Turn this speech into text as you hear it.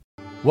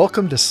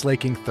Welcome to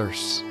Slaking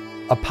Thirsts,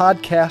 a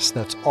podcast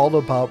that's all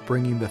about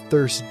bringing the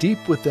thirst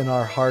deep within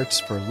our hearts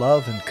for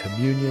love and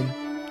communion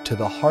to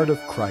the heart of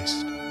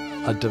Christ,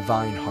 a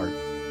divine heart,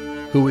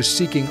 who is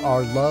seeking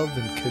our love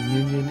and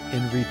communion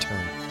in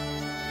return.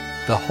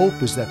 The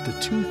hope is that the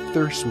two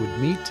thirsts would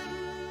meet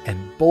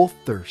and both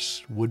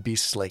thirsts would be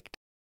slaked.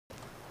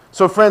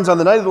 So friends, on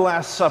the night of the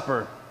Last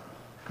Supper,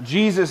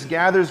 Jesus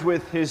gathers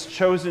with his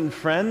chosen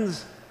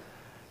friends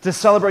to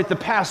celebrate the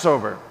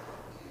Passover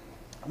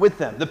with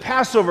them. The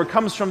Passover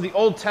comes from the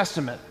Old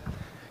Testament,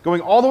 going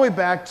all the way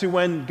back to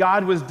when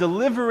God was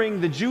delivering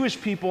the Jewish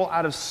people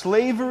out of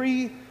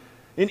slavery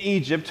in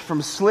Egypt,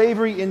 from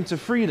slavery into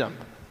freedom.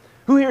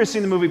 Who here has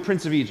seen the movie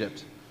Prince of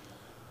Egypt?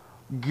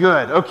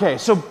 Good. Okay,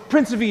 so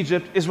Prince of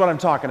Egypt is what I'm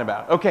talking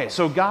about. Okay,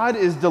 so God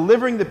is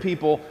delivering the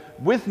people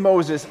with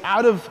Moses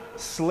out of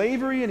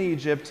slavery in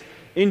Egypt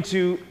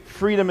into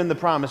freedom in the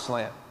Promised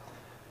Land.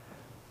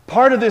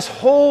 Part of this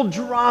whole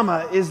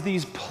drama is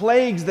these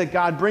plagues that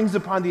God brings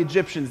upon the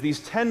Egyptians, these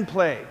 10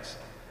 plagues.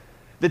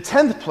 The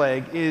 10th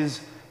plague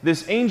is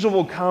this angel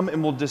will come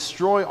and will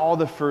destroy all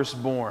the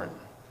firstborn.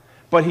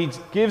 But he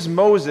gives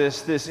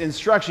Moses this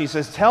instruction. He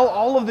says, tell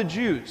all of the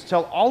Jews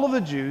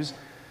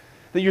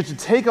that you're to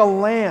take a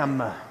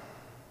lamb,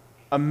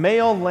 a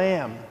male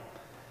lamb.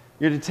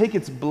 You're to take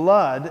its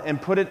blood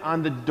and put it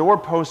on the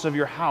doorposts of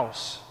your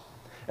house.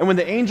 And when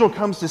the angel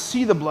comes to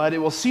see the blood, it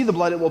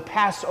will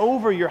pass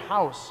over your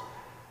house,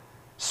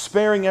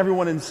 sparing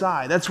everyone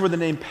inside. That's where the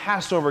name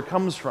Passover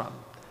comes from.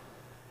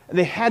 And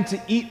they had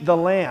to eat the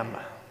lamb.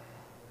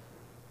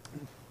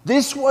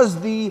 This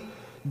was the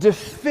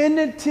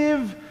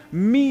definitive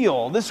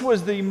meal. This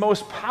was the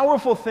most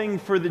powerful thing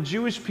for the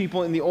Jewish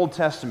people in the Old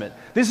Testament.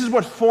 This is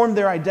what formed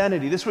their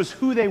identity. This was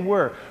who they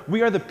were.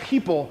 We are the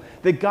people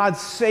that God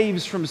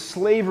saves from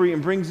slavery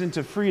and brings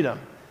into freedom.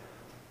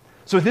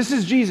 So this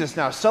is Jesus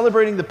now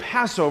celebrating the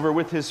Passover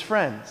with his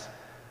friends.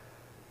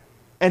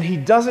 And he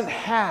doesn't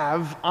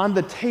have on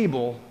the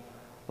table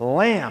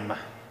lamb.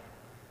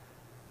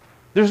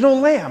 There's no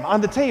lamb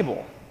on the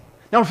table.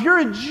 Now, if you're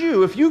a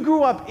Jew, if you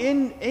grew up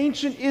in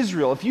ancient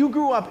Israel, if you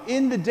grew up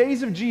in the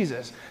days of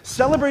Jesus,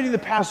 celebrating the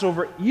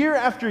Passover year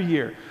after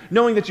year,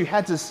 knowing that you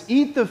had to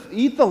eat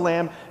the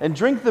lamb and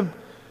drink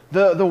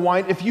the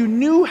wine, if you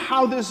knew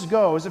how this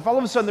goes, if all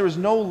of a sudden there was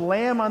no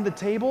lamb on the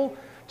table,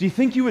 do you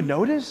think you would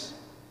notice?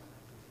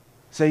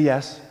 Say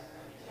yes.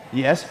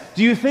 Yes.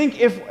 Do you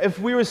think if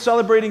we were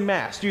celebrating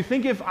Mass, do you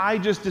think if I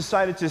just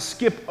decided to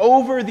skip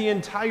over the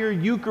entire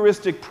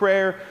Eucharistic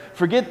prayer,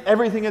 forget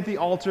everything at the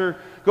altar,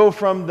 go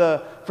from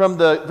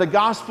the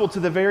gospel to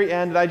the very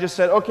end, and I just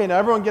said, okay, now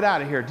everyone get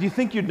out of here, do you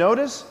think you'd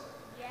notice?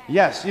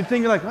 Yes. You'd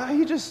think like, well,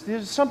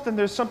 there's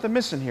something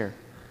missing here.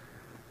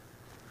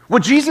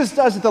 What Jesus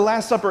does at the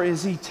Last Supper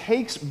is he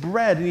takes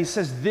bread and he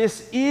says,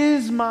 this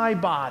is my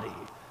body.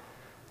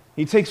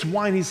 He takes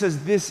wine, he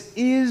says, this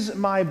is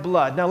my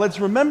blood. Now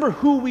let's remember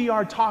who we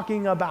are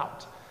talking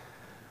about,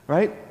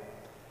 right?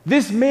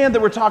 This man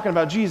that we're talking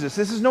about, Jesus,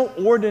 this is no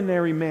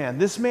ordinary man.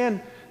 This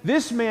man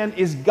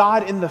is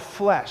God in the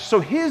flesh.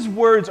 So his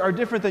words are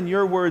different than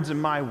your words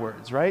and my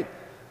words, right?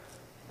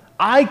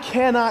 I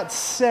cannot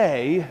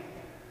say,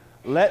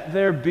 let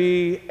there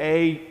be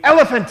an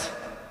elephant.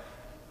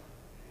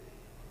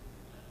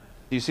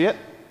 Do you see it?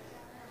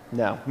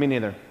 No, me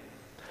neither.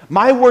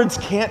 My words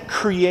can't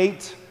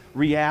create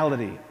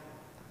reality.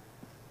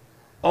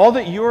 All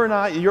that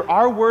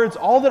our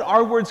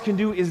words can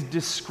do is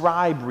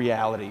describe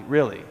reality,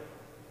 really.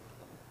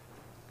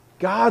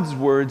 God's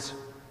words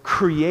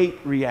create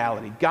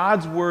reality.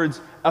 God's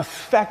words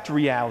affect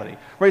reality.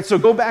 Right? So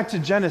go back to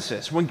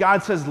Genesis. When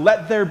God says,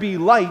 let there be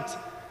light,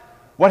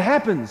 what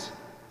happens?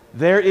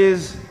 There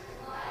is,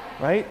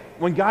 right?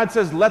 When God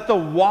says, let the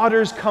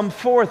waters come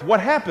forth, what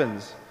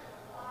happens?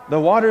 The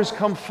waters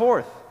come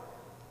forth.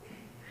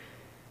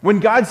 When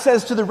God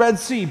says to the Red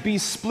Sea, be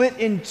split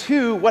in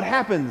two, what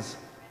happens?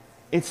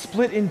 It's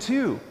split in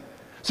two.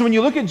 So when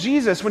you look at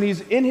Jesus, when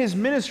he's in his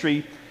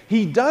ministry,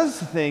 he does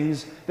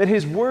things that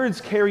his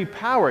words carry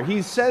power.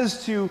 He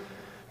says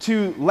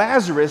to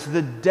Lazarus,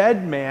 the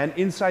dead man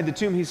inside the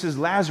tomb, he says,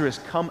 Lazarus,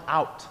 come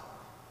out.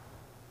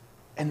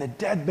 And the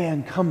dead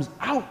man comes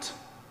out.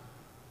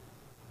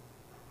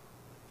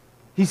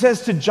 He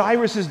says to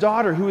Jairus'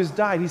 daughter who has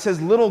died, he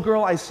says, little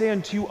girl, I say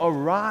unto you,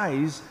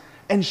 arise,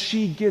 and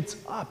she gets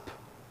up.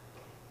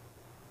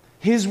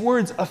 His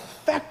words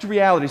affect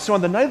reality. So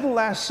on the night of the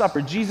Last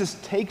Supper, Jesus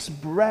takes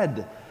bread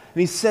and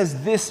he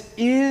says, this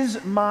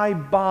is my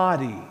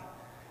body.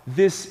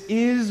 This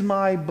is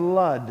my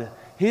blood.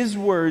 His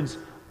words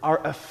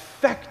are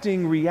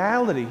affecting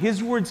reality.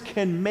 His words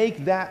can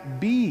make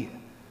that be.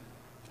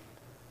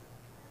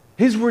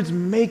 His words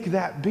make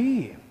that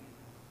be.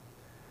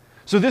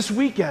 So this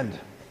weekend,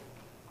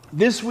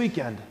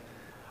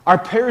 our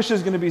parish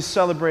is going to be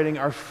celebrating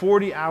our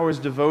 40 hours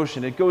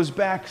devotion. It goes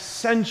back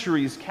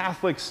centuries,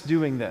 Catholics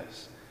doing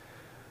this,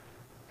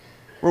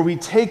 where we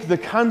take the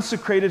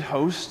consecrated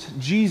host,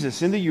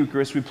 Jesus, in the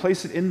Eucharist, we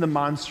place it in the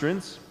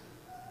monstrance.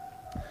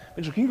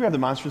 Mitchell, can you grab the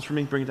monstrance for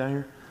me? Bring it down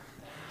here.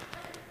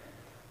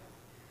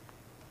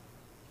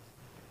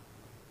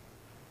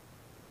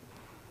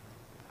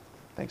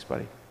 Thanks,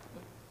 buddy.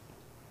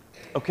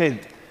 Okay,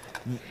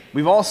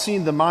 we've all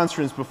seen the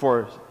monstrance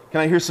before. Can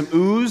I hear some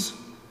oohs?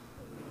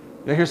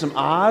 Can I hear some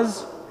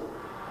ahs?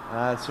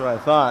 That's what I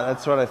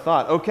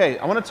thought. Okay,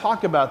 I want to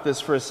talk about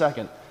this for a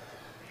second.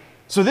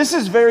 So this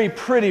is very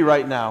pretty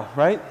right now,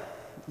 right?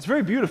 It's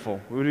very beautiful.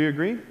 Would you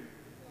agree?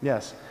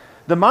 Yes.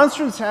 The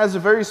monstrance has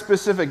a very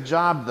specific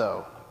job,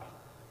 though.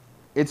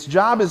 Its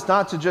job is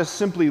not to just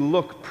simply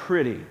look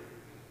pretty.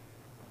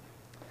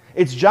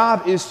 Its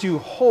job is to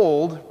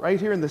hold, right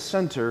here in the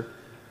center,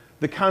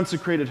 the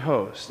consecrated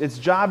host. Its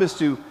job is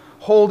to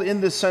hold in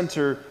the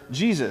center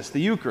Jesus, the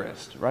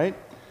Eucharist, right?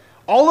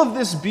 All of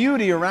this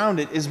beauty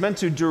around it is meant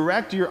to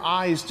direct your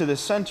eyes to the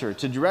center,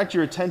 to direct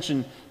your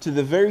attention to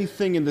the very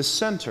thing in the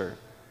center.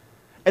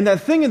 And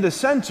that thing in the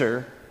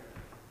center,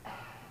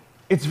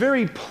 it's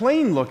very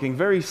plain looking,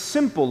 very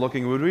simple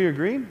looking, would we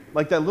agree?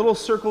 Like that little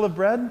circle of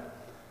bread?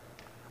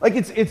 Like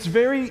it's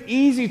very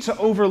easy to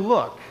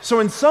overlook.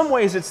 So in some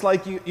ways, it's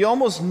like you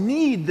almost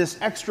need this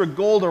extra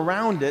gold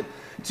around it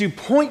to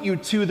point you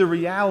to the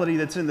reality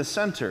that's in the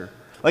center.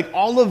 Like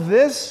all of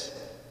this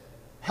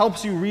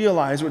helps you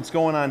realize what's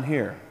going on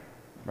here,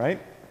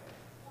 right?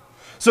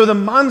 So the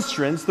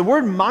monstrance, the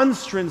word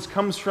monstrance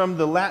comes from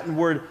the Latin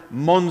word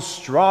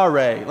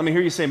monstrare. Let me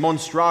hear you say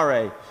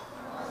monstrare.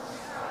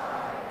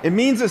 It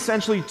means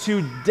essentially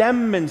to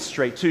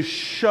demonstrate, to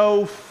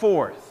show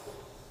forth.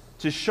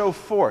 To show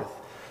forth.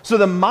 So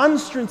the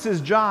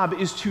monstrance's job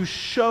is to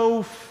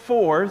show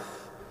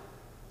forth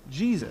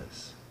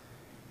Jesus.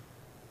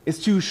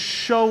 It's to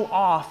show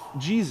off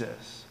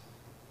Jesus.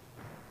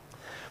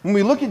 When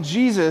we look at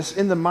Jesus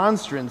in the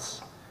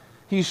monstrance,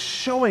 he's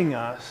showing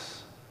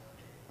us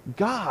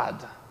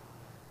God.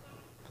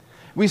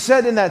 We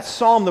said in that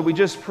psalm that we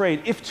just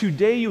prayed, if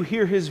today you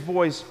hear his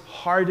voice,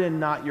 harden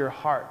not your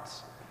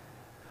hearts.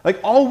 Like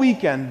all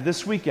weekend,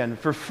 this weekend,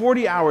 for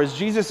 40 hours,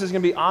 Jesus is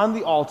going to be on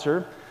the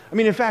altar. I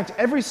mean, in fact,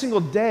 every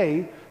single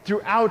day,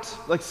 throughout,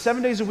 like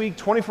 7 days a week,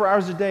 24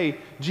 hours a day,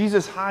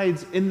 Jesus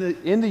hides in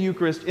the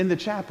Eucharist, in the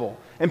chapel.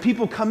 And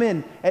people come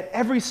in at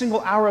every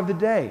single hour of the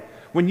day.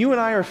 When you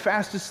and I are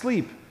fast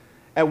asleep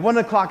at 1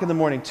 o'clock in the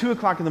morning, 2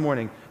 o'clock in the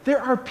morning,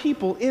 there are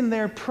people in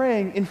there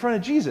praying in front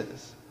of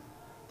Jesus.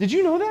 Did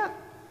you know that?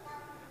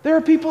 There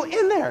are people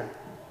in there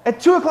at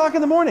 2 o'clock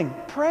in the morning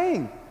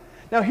praying.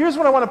 Now, here's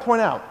what I want to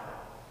point out.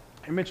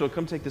 Hey, Mitchell,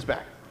 come take this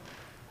back.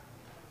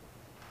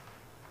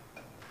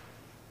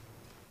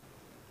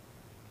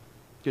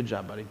 Good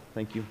job, buddy.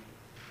 Thank you.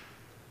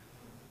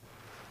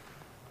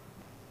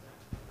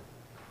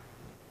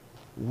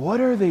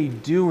 What are they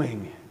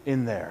doing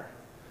in there?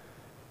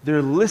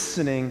 They're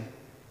listening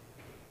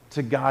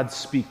to God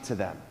speak to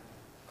them.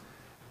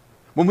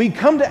 When we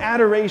come to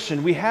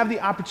adoration, we have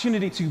the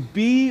opportunity to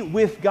be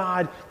with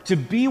God, to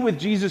be with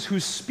Jesus who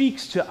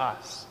speaks to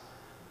us.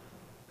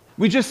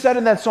 We just said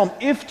in that psalm,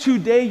 if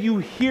today you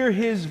hear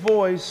his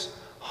voice,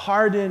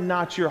 harden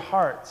not your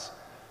hearts.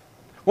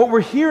 What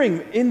we're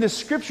hearing in the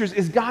scriptures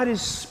is God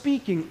is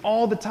speaking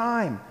all the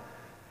time.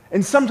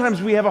 And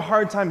sometimes we have a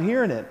hard time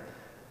hearing it.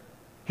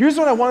 Here's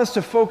what I want us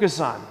to focus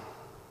on.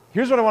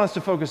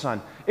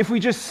 If we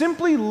just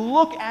simply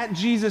look at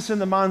Jesus in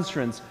the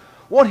monstrance,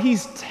 what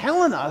he's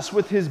telling us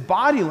with his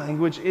body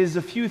language is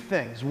a few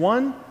things.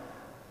 One,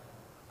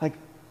 like,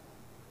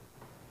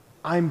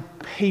 I'm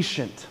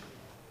patient.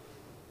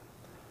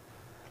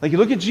 Like you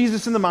look at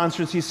Jesus in the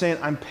monstrance, he's saying,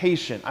 I'm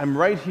patient. I'm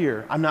right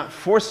here. I'm not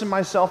forcing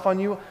myself on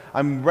you.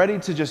 I'm ready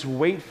to just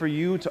wait for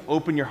you to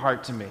open your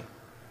heart to me.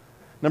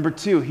 Number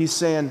two, he's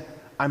saying,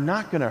 I'm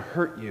not going to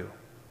hurt you.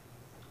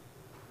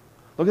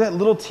 Look at that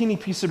little teeny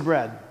piece of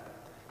bread.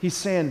 He's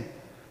saying,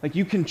 like,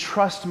 you can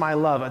trust my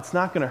love. It's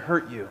not going to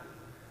hurt you.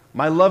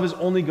 My love is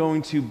only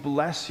going to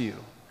bless you.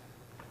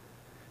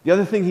 The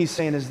other thing he's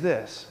saying is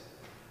this.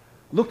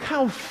 Look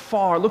how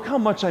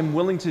much I'm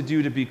willing to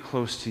do to be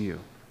close to you.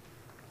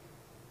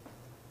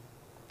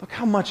 Look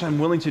how much I'm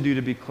willing to do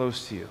to be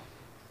close to you.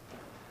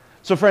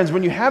 So friends,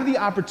 when you have the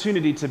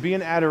opportunity to be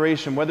in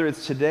adoration, whether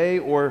it's today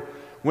or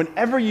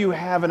whenever you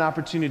have an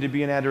opportunity to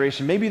be in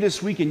adoration, maybe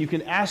this weekend you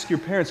can ask your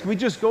parents, can we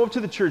just go up to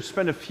the church,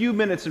 spend a few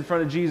minutes in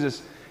front of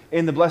Jesus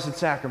in the Blessed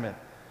Sacrament?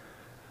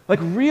 Like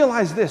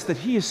realize this, that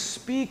he is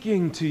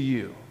speaking to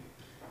you.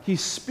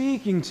 He's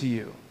speaking to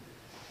you.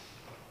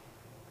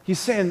 He's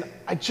saying,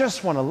 I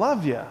just want to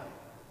love you.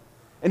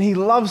 And he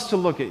loves to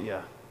look at you.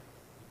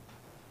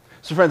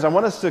 So friends, I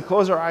want us to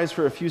close our eyes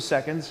for a few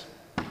seconds.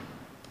 And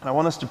I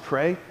want us to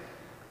pray.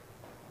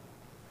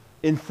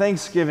 In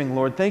thanksgiving,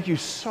 Lord, thank you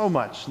so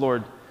much,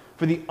 Lord,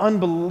 for the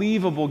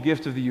unbelievable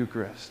gift of the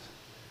Eucharist.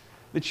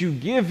 That you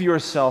give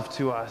yourself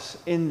to us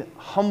in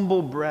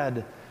humble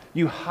bread.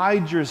 You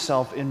hide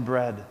yourself in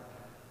bread.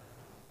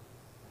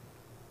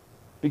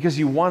 Because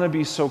you want to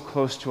be so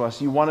close to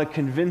us. You want to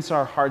convince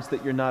our hearts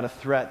that you're not a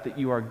threat, that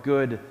you are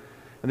good,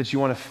 and that you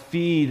want to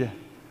feed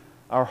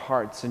our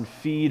hearts and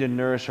feed and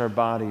nourish our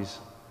bodies.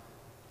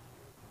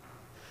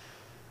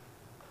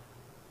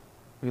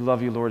 We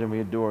love you, Lord, and we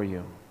adore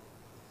you.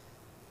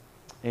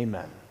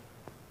 Amen.